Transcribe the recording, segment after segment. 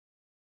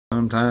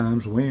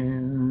Sometimes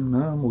when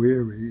I'm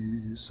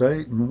weary,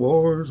 Satan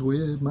wars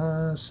with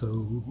my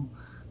soul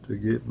to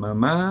get my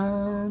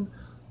mind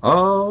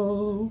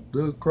off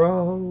the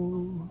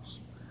cross.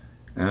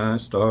 And I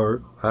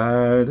start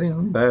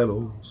fighting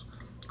battles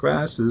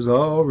Christ has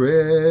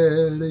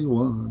already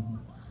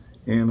won.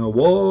 In a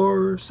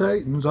war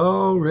Satan's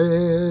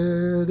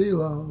already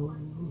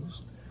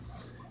lost.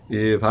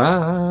 If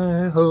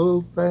I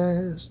hold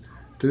fast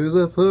to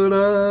the foot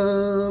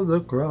of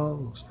the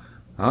cross,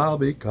 I'll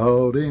be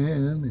caught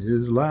in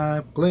his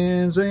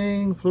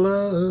life-cleansing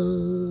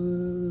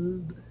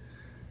flood.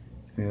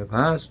 If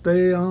I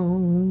stay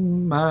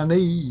on my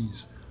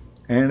knees,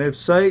 and if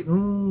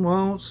Satan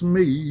wants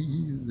me,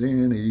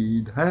 then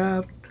he'd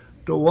have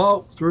to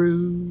walk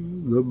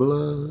through the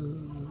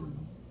blood.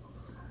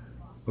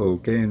 Oh,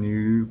 can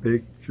you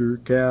picture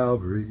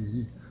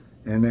Calvary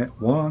and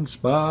that one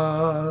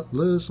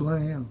spotless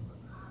lamb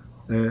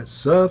that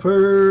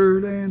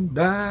suffered and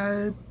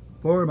died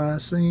for my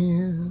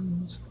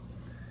sins?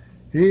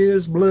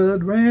 His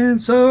blood ran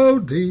so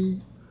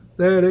deep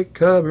that it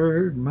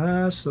covered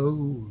my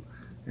soul,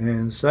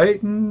 and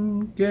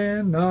Satan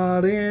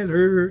cannot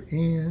enter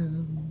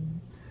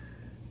in.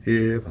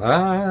 If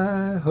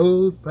I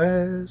hold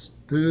fast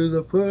to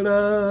the foot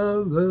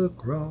of the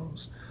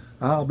cross,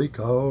 I'll be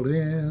caught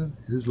in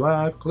his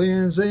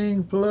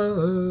life-cleansing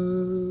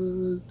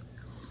flood.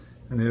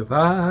 And if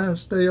I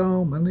stay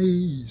on my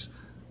knees,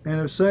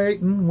 and if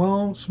Satan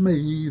wants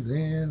me,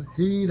 then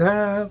he'd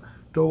have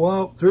to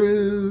walk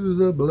through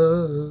the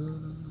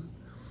blood.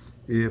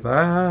 If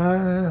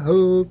I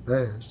hold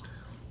fast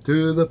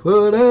to the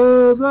foot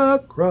of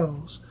the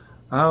cross,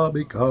 I'll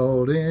be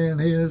caught in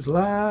his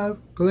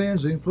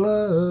life-cleansing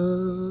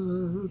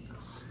flood.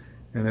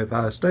 And if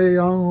I stay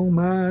on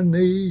my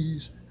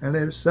knees, and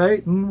if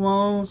Satan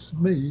wants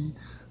me,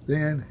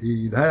 then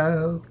he'd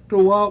have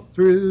to walk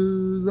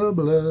through the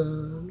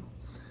blood.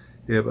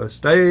 If I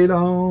stayed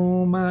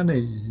on my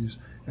knees,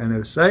 and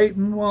if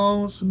Satan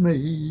wants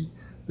me,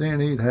 then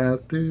he'd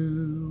have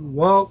to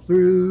walk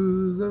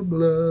through the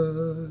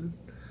blood.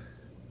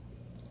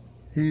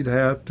 He'd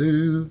have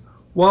to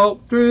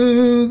walk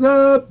through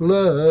the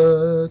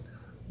blood,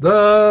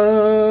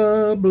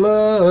 the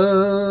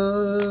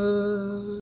blood.